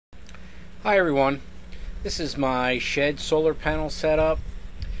Hi everyone, this is my shed solar panel setup.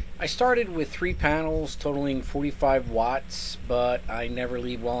 I started with 3 panels totaling 45 watts, but I never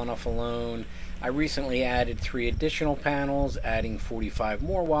leave well enough alone. I recently added 3 additional panels, adding 45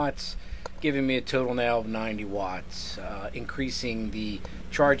 more watts, giving me a total now of 90 watts, increasing the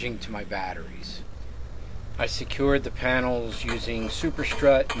charging to my batteries. I secured the panels using super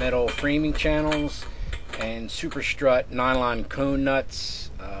strut metal framing channels and super strut nylon cone nuts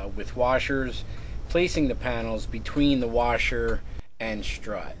with washers, placing the panels between the washer and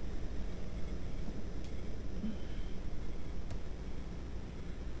strut.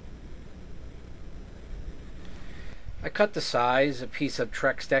 I cut the size, a piece of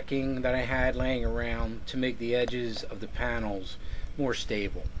Trex decking that I had laying around to make the edges of the panels more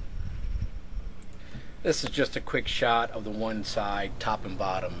stable. This is just a quick shot of the one side top and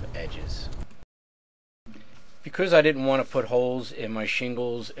bottom edges. Because I didn't want to put holes in my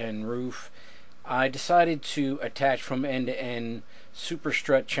shingles and roof, I decided to attach from end to end super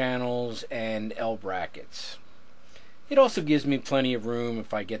strut channels and L brackets. It also gives me plenty of room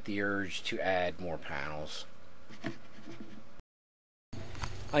if I get the urge to add more panels.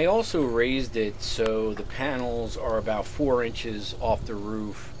 I also raised it so the panels are about 4 inches off the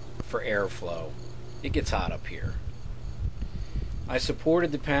roof for airflow. It gets hot up here. I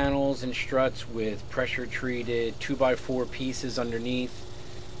supported the panels and struts with pressure treated 2x4 pieces underneath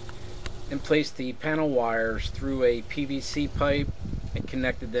and placed the panel wires through a PVC pipe and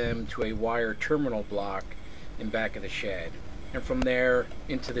connected them to a wire terminal block in back of the shed, and from there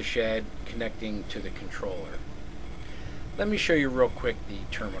into the shed connecting to the controller. Let me show you real quick the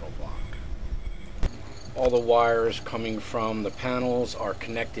terminal block. All the wires coming from the panels are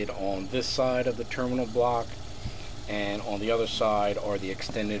connected on this side of the terminal block, and on the other side are the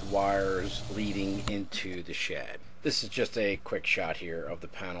extended wires leading into the shed. This is just a quick shot here of the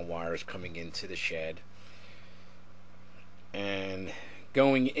panel wires coming into the shed and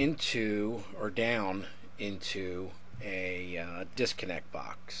going into or down into a disconnect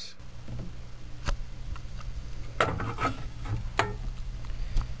box.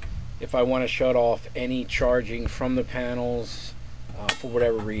 If I want to shut off any charging from the panels for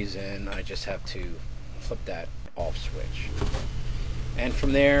whatever reason, I just have to flip that off switch. And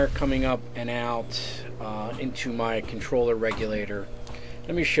from there, coming up and out into my controller regulator,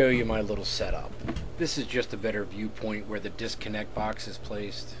 let me show you my little setup. This is just a better viewpoint where the disconnect box is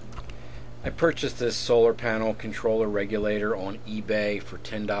placed. I purchased this solar panel controller regulator on eBay for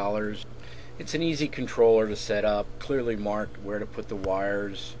 $10. It's an easy controller to set up, clearly marked where to put the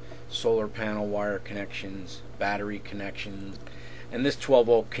wires, solar panel wire connections, battery connections, and this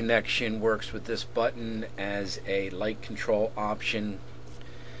 12-volt connection works with this button as a light control option.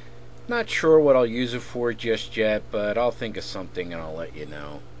 Not sure what I'll use it for just yet, but I'll think of something and I'll let you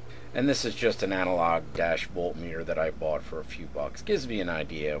know. And this is just an analog dash voltmeter that I bought for a few bucks. Gives me an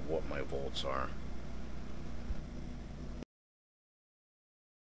idea of what my volts are.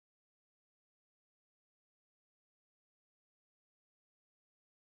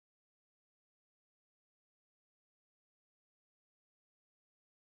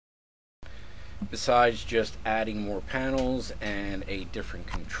 Besides just adding more panels and a different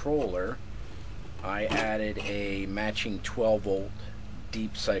controller, I added a matching 12-volt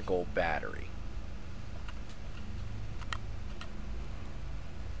deep cycle battery.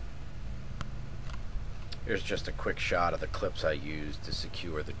 Here's just a quick shot of the clips I used to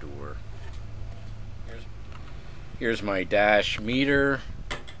secure the door. Here's my dash meter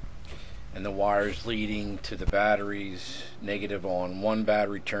and the wires leading to the batteries, negative on one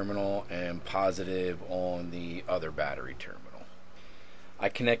battery terminal and positive on the other battery terminal. I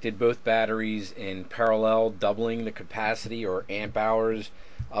connected both batteries in parallel, doubling the capacity or amp hours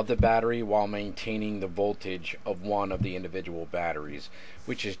of the battery while maintaining the voltage of one of the individual batteries,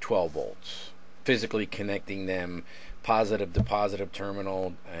 which is 12 volts. Physically connecting them positive to positive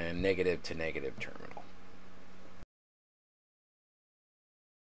terminal and negative to negative terminal.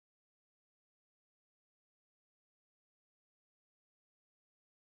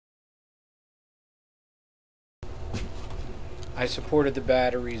 I supported the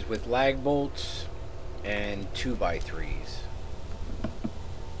batteries with lag bolts and 2x3s.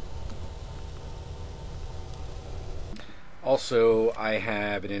 Also, I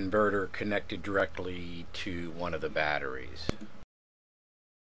have an inverter connected directly to one of the batteries.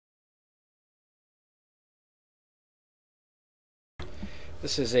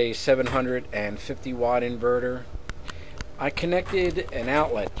 This is a 750 watt inverter. I connected an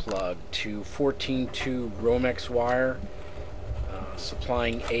outlet plug to 14-tube Romex wire,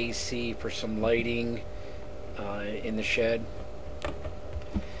 supplying AC for some lighting in the shed.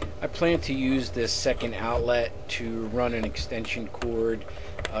 I plan to use this second outlet to run an extension cord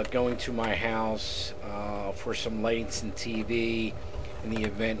going to my house for some lights and TV in the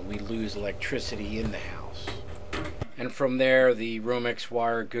event we lose electricity in the house. And from there, the Romex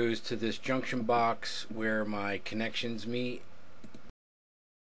wire goes to this junction box where my connections meet.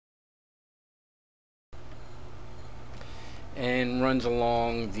 And runs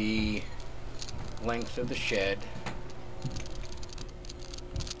along the length of the shed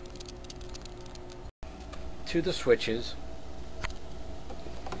to the switches.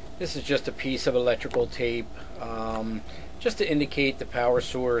 This is just a piece of electrical tape just to indicate the power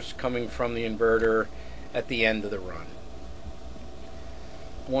source coming from the inverter at the end of the run.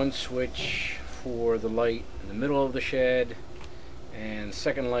 One switch for the light in the middle of the shed, and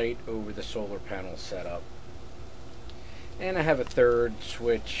second light over the solar panel setup. And I have a third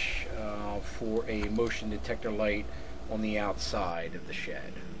switch for a motion detector light on the outside of the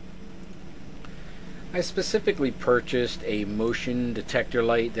shed. I specifically purchased a motion detector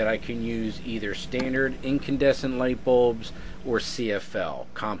light that I can use either standard incandescent light bulbs or CFL,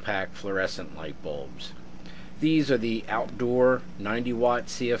 compact fluorescent light bulbs. These are the outdoor 90 watt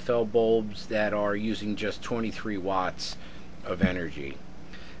CFL bulbs that are using just 23 watts of energy.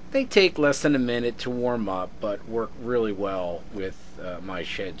 They take less than a minute to warm up, but work really well with my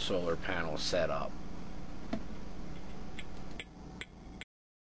shed solar panel setup.